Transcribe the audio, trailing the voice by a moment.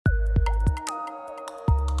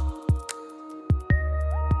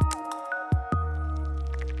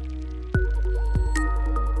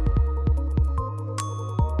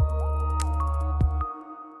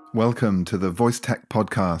Welcome to the Voice Tech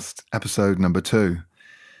Podcast, episode number 2.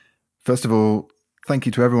 First of all, thank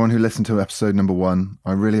you to everyone who listened to episode number 1.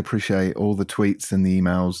 I really appreciate all the tweets and the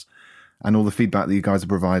emails and all the feedback that you guys have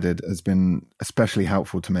provided has been especially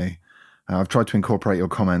helpful to me. I've tried to incorporate your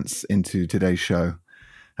comments into today's show,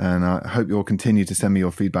 and I hope you'll continue to send me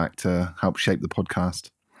your feedback to help shape the podcast.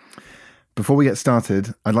 Before we get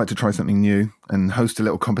started, I'd like to try something new and host a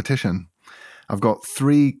little competition. I've got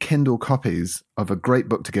 3 Kindle copies of a great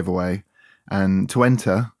book to give away, and to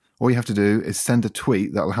enter, all you have to do is send a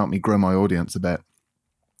tweet that will help me grow my audience a bit.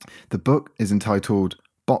 The book is entitled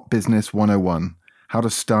Bot Business 101, How to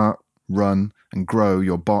Start, Run, and Grow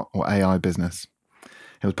Your Bot or AI Business.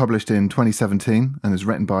 It was published in 2017 and is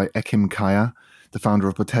written by Ekim Kaya, the founder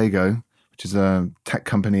of Botego, which is a tech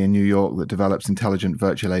company in New York that develops intelligent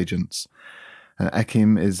virtual agents.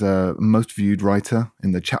 Ekim is a most viewed writer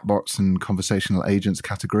in the chatbots and conversational agents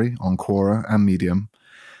category on Quora and Medium.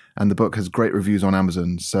 And the book has great reviews on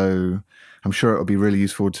Amazon, so I'm sure it'll be really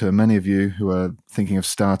useful to many of you who are thinking of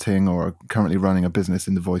starting or are currently running a business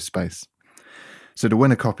in the voice space. So to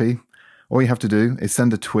win a copy, all you have to do is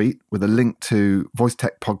send a tweet with a link to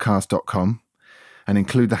voicetechpodcast.com and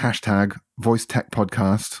include the hashtag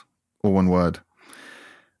voicetechpodcast, all one word.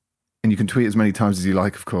 And you can tweet as many times as you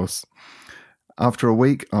like, of course. After a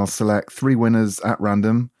week, I'll select 3 winners at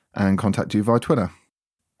random and contact you via Twitter.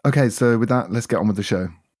 Okay, so with that, let's get on with the show.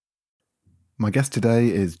 My guest today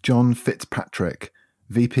is John Fitzpatrick,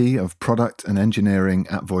 VP of Product and Engineering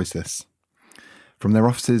at Voices. From their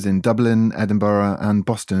offices in Dublin, Edinburgh, and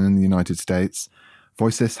Boston in the United States,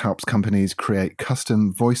 Voices helps companies create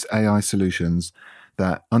custom voice AI solutions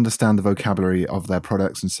that understand the vocabulary of their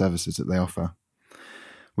products and services that they offer.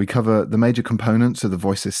 We cover the major components of the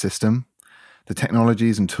Voices system, the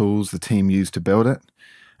technologies and tools the team used to build it,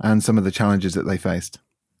 and some of the challenges that they faced.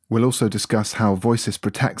 We'll also discuss how Voices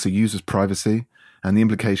protects a user's privacy and the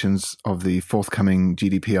implications of the forthcoming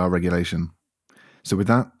GDPR regulation. So with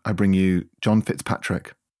that, I bring you John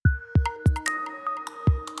Fitzpatrick.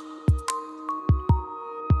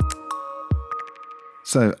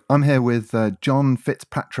 So I'm here with John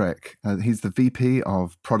Fitzpatrick. He's the VP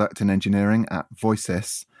of Product and Engineering at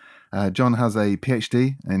Voices. John has a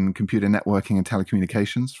PhD in computer networking and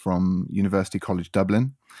telecommunications from University College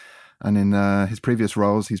Dublin. And in his previous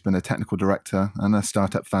roles, he's been a technical director and a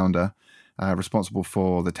startup founder responsible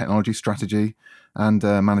for the technology strategy and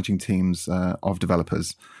managing teams of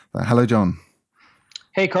developers. Hello, John.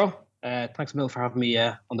 Hey, Carl. Thanks, Mil, for having me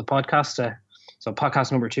on the podcast. So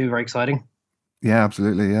podcast number 2, very exciting. Yeah,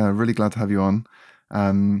 absolutely. Yeah, really glad to have you on.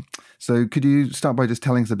 So could you start by just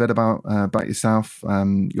telling us a bit about yourself,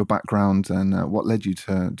 your background, and what led you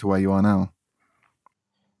to where you are now?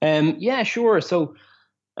 Yeah, sure. So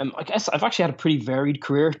I guess I've actually had a pretty varied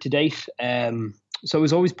career to date. So I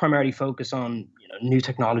was always primarily focused on new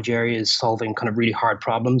technology areas, solving kind of really hard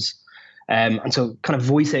problems. And so kind of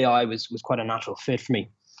voice AI was quite a natural fit for me.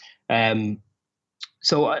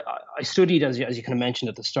 So I studied, as you kind of mentioned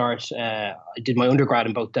at the start, I did my undergrad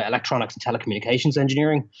in both electronics and telecommunications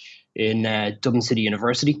engineering in Dublin City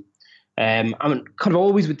University. And kind of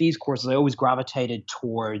always with these courses, I always gravitated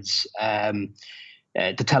towards the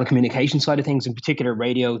telecommunication side of things, in particular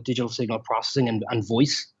radio, digital signal processing, and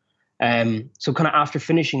voice. So kind of after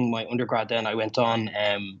finishing my undergrad, then I went on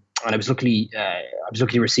and I was lucky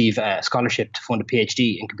to receive a scholarship to fund a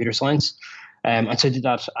PhD in computer science. And so I did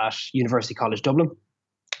that at University College Dublin.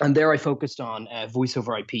 And there I focused on voice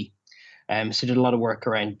over IP. So I did a lot of work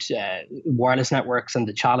around wireless networks and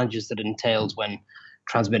the challenges that it entails when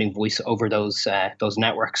transmitting voice over those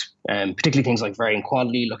networks, particularly things like varying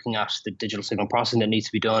quality, looking at the digital signal processing that needs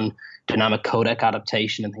to be done, dynamic codec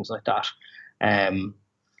adaptation, and things like that.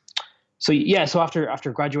 So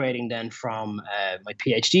after graduating then from my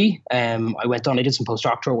PhD, I went on, I did some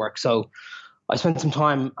postdoctoral work. So I spent some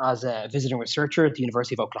time as a visiting researcher at the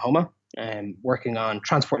University of Oklahoma, working on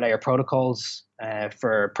transport layer protocols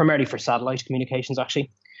primarily for satellite communications,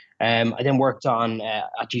 actually. I then worked on,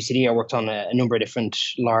 at GCD, I worked on a number of different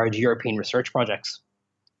large European research projects.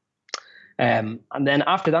 And then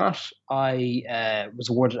after that, I was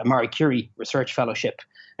awarded a Marie Curie Research Fellowship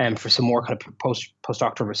for some more kind of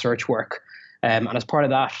postdoctoral research work. And as part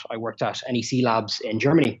of that, I worked at NEC Labs in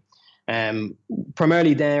Germany.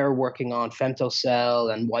 Primarily there working on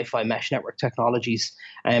femtocell and Wi-Fi mesh network technologies,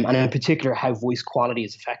 and in particular how voice quality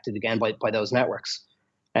is affected again by those networks.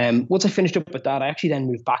 Once I finished up with that, I actually then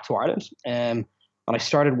moved back to Ireland, and I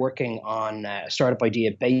started working on a startup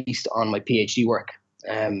idea based on my PhD work.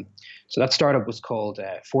 So that startup was called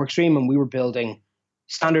Forkstream, and we were building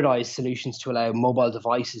standardized solutions to allow mobile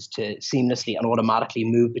devices to seamlessly and automatically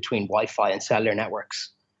move between Wi-Fi and cellular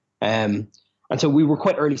networks. And so we were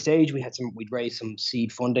quite early stage. We'd raised some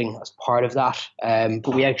seed funding as part of that,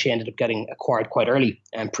 but we actually ended up getting acquired quite early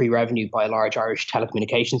and pre-revenue by a large Irish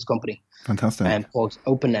telecommunications company. Fantastic. Called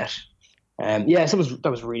OpenNet. So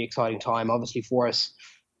that was a really exciting time, obviously, for us.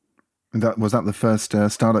 And was that the first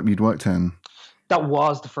startup you'd worked in? That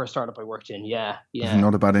was the first startup I worked in. Yeah. It's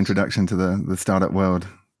not a bad introduction to the startup world.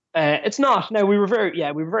 It's not. No, we were very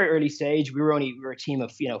early stage. We were a team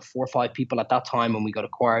of 4 or 5 people at that time when we got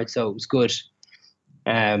acquired, so it was good.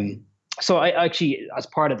 So I actually, as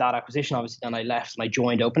part of that acquisition, obviously, then I left and I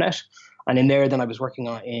joined OpenNet, and in there, then I was working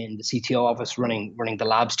in the CTO office, running the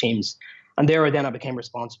labs teams, and there then I became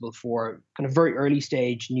responsible for kind of very early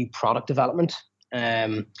stage new product development.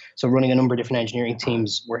 So running a number of different engineering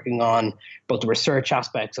teams, working on both the research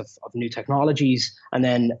aspects of new technologies, and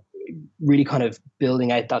then really kind of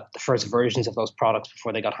building out the first versions of those products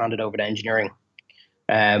before they got handed over to engineering.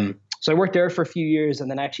 So I worked there for a few years, and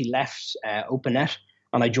then I actually left OpenNet,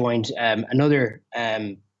 and I joined another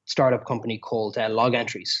startup company called Log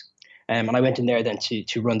Entries. And I went in there then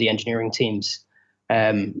to run the engineering teams.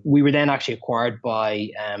 We were then actually acquired by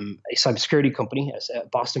a cybersecurity company, a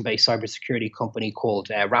Boston-based cybersecurity company called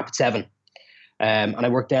Rapid7. And I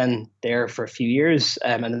worked there for a few years,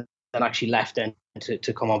 and then actually left then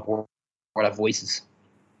to come on board at Voices.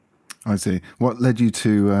 I see. What led you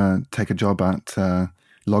to take a job at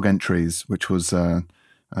Log Entries, which was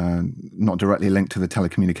not directly linked to the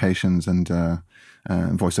telecommunications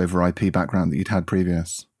and voice over IP background that you'd had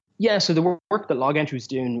previous? Yeah, so the work that Log Entry was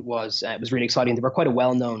doing was really exciting. They were quite a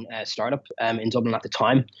well-known startup in Dublin at the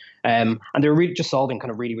time, and they were really just solving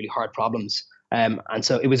kind of really, really hard problems. And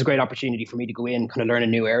so it was a great opportunity for me to go in, kind of learn a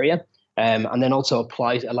new area, and then also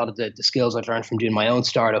apply a lot of the skills I'd learned from doing my own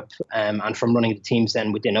startup and from running the teams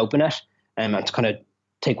then within OpenNet, and to kind of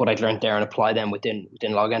take what I'd learned there and apply them within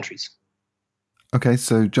Log Entries. Okay,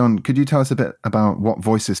 so John, could you tell us a bit about what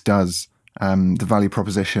Voices does, the value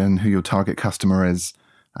proposition, who your target customer is,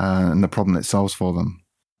 and the problem it solves for them?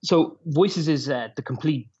 So Voices is the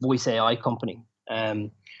complete voice AI company.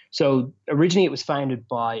 So originally it was founded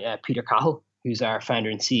by Peter Cahill, who's our founder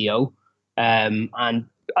and CEO. And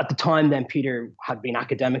at the time then, Peter had been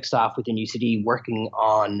academic staff within UCD working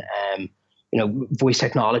on voice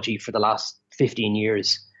technology for the last 15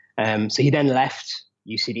 years. So he then left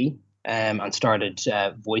UCD and started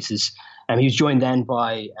Voices. He was joined then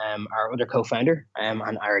by our other co-founder and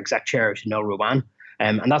our exec chair, Noel Ruban.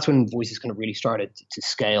 And that's when Voices kind of really started to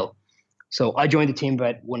scale. So I joined the team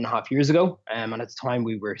about 1.5 years ago, and at the time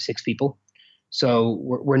we were 6 people. So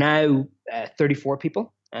we're now 34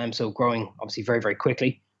 people, so growing obviously very, very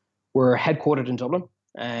quickly. We're headquartered in Dublin,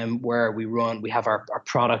 where we have our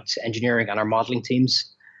product engineering and our modeling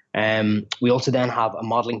teams. We also then have a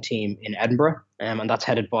modeling team in Edinburgh, and that's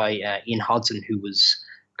headed by Ian Hodson, who was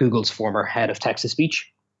Google's former head of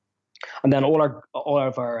text-to-speech. And then all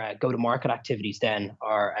of our go-to-market activities then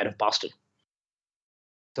are out of Boston.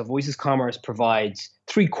 So Voices Commerce provides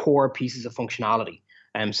 3 core pieces of functionality.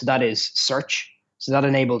 So that is search. So that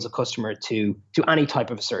enables a customer to do any type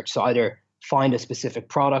of search. So either find a specific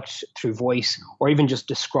product through voice, or even just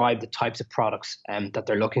describe the types of products that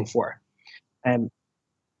they're looking for. So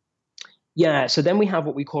then we have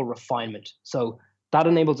what we call refinement. So that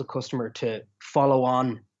enables a customer to follow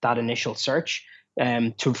on that initial search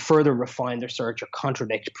to further refine their search or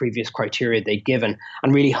contradict previous criteria they'd given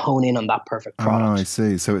and really hone in on that perfect product. Oh, I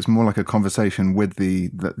see. So it's more like a conversation with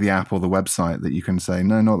the app or the website that you can say,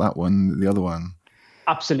 no, not that one, the other one.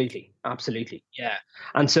 Absolutely. Yeah.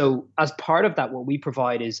 And so as part of that, what we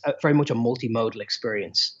provide is very much a multimodal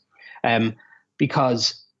experience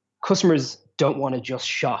because customers don't want to just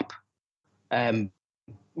shop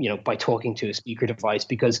by talking to a speaker device,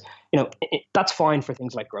 because that's fine for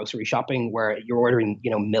things like grocery shopping where you're ordering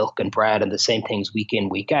milk and bread and the same things week in,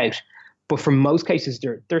 week out. But for most cases,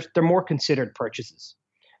 they're more considered purchases,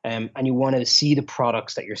 and you want to see the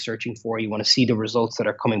products that you're searching for. You want to see the results that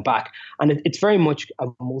are coming back, and it's very much a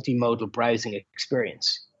multimodal browsing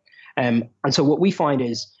experience. And so what we find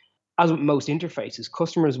is, as with most interfaces,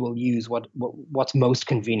 customers will use what's most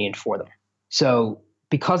convenient for them. So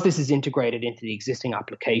because this is integrated into the existing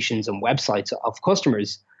applications and websites of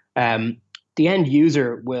customers, the end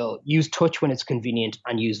user will use touch when it's convenient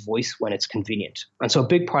and use voice when it's convenient. And so a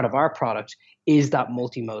big part of our product is that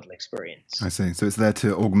multimodal experience. I see. So it's there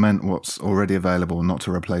to augment what's already available, not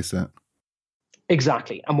to replace it.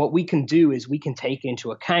 Exactly. And what we can do is we can take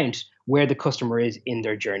into account where the customer is in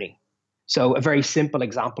their journey. So a very simple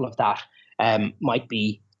example of that might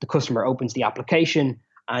be the customer opens the application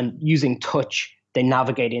and using touch, they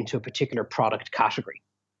navigate into a particular product category.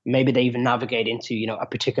 Maybe they even navigate into a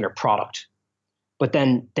particular product. but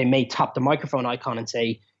then they may tap the microphone icon and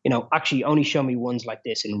say, actually only show me ones like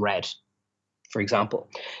this in red, for example.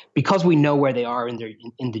 Because we know where they are in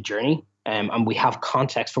the journey, and we have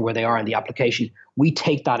context for where they are in the application, we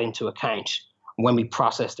take that into account when we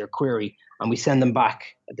process their query, and we send them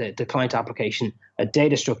back the client application, a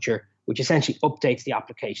data structure, which essentially updates the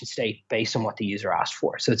application state based on what the user asked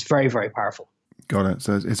for. So it's very, very powerful. Got it.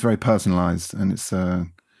 So it's very personalized, and it's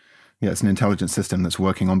an intelligent system that's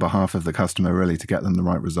working on behalf of the customer, really, to get them the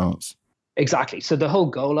right results. Exactly. So the whole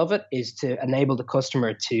goal of it is to enable the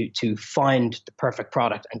customer to find the perfect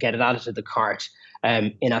product and get it added to the cart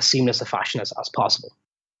in as seamless a fashion as possible.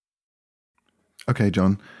 Okay,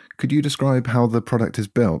 John, could you describe how the product is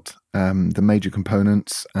built, the major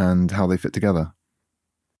components, and how they fit together?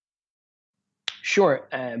 Sure.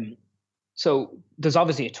 So there's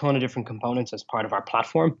obviously a ton of different components as part of our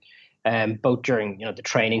platform, both during the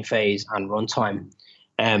training phase and runtime.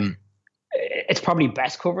 It's probably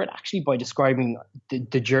best covered actually by describing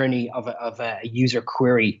the journey of a user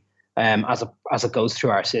query as it goes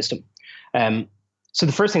through our system. So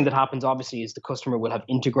the first thing that happens obviously is the customer will have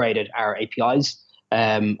integrated our APIs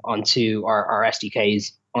onto our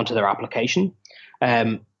SDKs onto their application.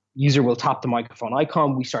 User will tap the microphone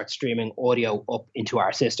icon. We start streaming audio up into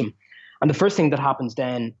our system. And the first thing that happens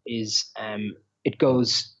then is it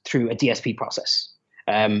goes through a DSP process.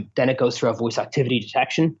 Then it goes through a voice activity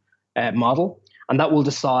detection model, and that will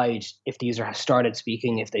decide if the user has started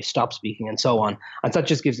speaking, if they stopped speaking, and so on. And that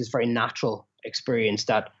just gives this very natural experience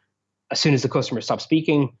that as soon as the customer stops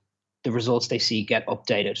speaking, the results they see get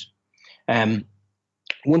updated.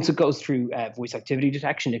 Once it goes through voice activity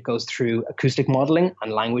detection, it goes through acoustic modeling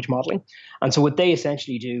and language modeling. And so what they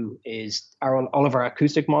essentially do is all of our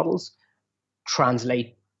acoustic models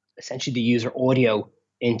translate essentially the user audio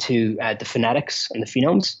into the phonetics and the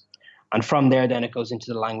phonemes. And from there, then it goes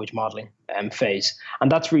into the language modeling phase.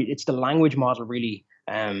 And it's the language model really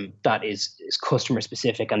that is customer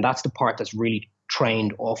specific. And that's the part that's really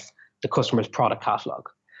trained off the customer's product catalog.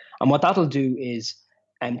 And what that'll do is,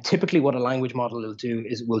 typically what a language model will do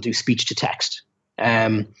is will do speech to text.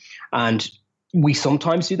 And we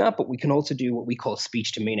sometimes do that, but we can also do what we call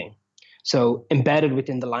speech to meaning. So embedded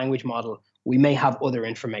within the language model, we may have other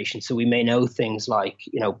information. So we may know things like,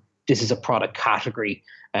 this is a product category,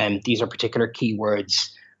 these are particular keywords,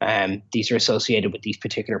 these are associated with these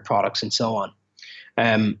particular products, and so on.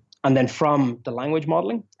 And then from the language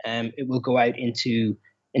modeling, it will go out into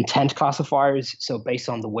intent classifiers. So based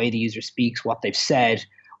on the way the user speaks, what they've said,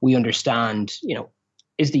 we understand,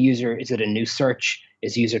 is it a new search?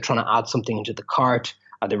 Is the user trying to add something into the cart?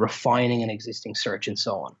 Are they refining an existing search, and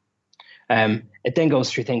so on? It then goes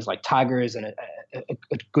through things like taggers and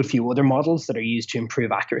a good few other models that are used to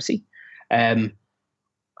improve accuracy. And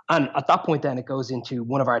at that point, then it goes into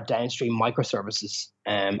one of our downstream microservices.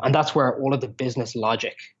 And that's where all of the business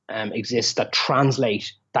logic exists that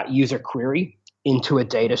translate that user query into a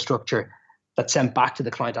data structure that's sent back to the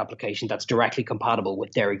client application that's directly compatible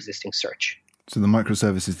with their existing search. So the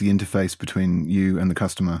microservice is the interface between you and the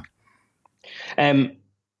customer?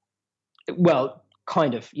 Well,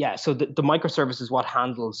 kind of, yeah. So the microservice is what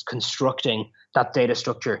handles constructing that data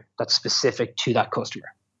structure that's specific to that customer.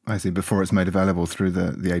 I see, before it's made available through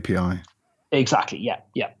the API. Exactly,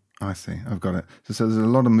 yeah. I see, I've got it. So there's a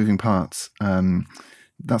lot of moving parts.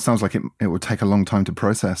 That sounds like it would take a long time to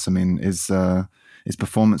process. I mean, is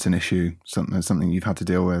performance an issue, something you've had to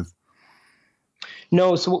deal with?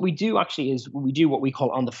 No, so what we do actually is we do what we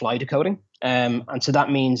call on-the-fly decoding. And so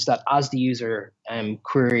that means that as the user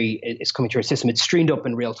query is coming through our system, it's streamed up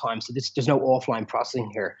in real time. So there's no offline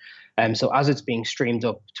processing here. So as it's being streamed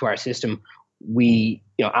up to our system, we,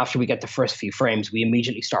 after we get the first few frames, we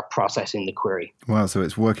immediately start processing the query. Wow, so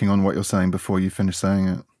it's working on what you're saying before you finish saying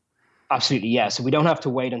it? Absolutely, yeah. So we don't have to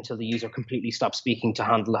wait until the user completely stops speaking to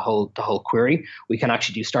handle the whole query. We can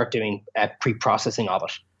actually start doing pre-processing of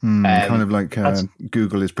it. Kind of like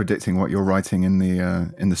Google is predicting what you're writing in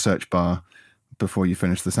the search bar before you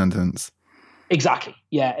finish the sentence. Exactly.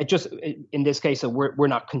 Yeah. In this case, we're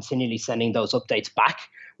not continually sending those updates back.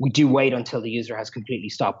 We do wait until the user has completely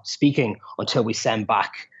stopped speaking until we send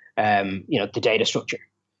back, the data structure.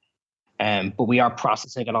 But we are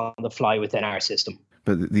processing it on the fly within our system.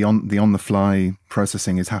 But the on the fly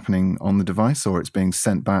processing is happening on the device, or it's being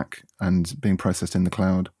sent back and being processed in the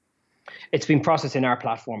cloud? It's being processed in our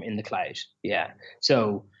platform in the cloud. Yeah.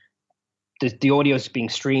 So the audio is being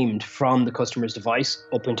streamed from the customer's device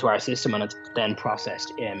up into our system, and it's then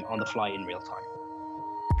processed on the fly in real time.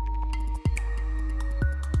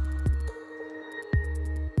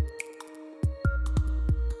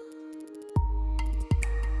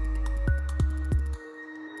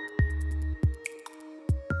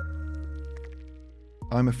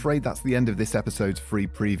 I'm afraid that's the end of this episode's free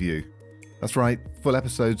preview. That's right, full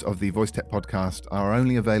episodes of the VoiceTech podcast are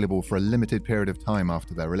only available for a limited period of time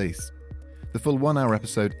after their release. The full 1-hour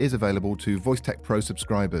episode is available to VoiceTech Pro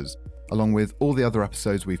subscribers, along with all the other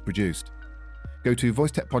episodes we've produced. Go to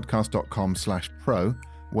voicetechpodcast.com/pro,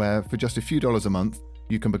 where for just a few dollars a month,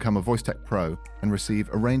 you can become a VoiceTech Pro and receive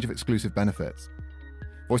a range of exclusive benefits.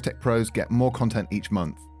 VoiceTech Pros get more content each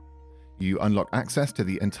month. You unlock access to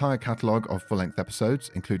the entire catalogue of full-length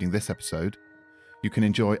episodes, including this episode. You can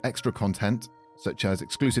enjoy extra content, such as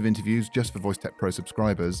exclusive interviews just for VoiceTech Pro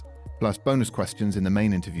subscribers, plus bonus questions in the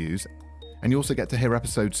main interviews, and you also get to hear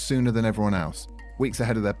episodes sooner than everyone else, weeks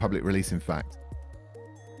ahead of their public release in fact.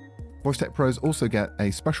 VoiceTech Pros also get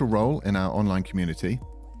a special role in our online community,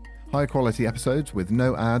 higher quality episodes with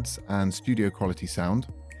no ads and studio quality sound,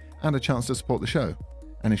 and a chance to support the show,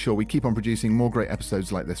 and ensure we keep on producing more great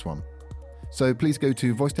episodes like this one. So please go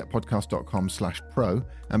to voicetechpodcast.com/pro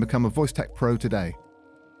and become a VoiceTech Pro today.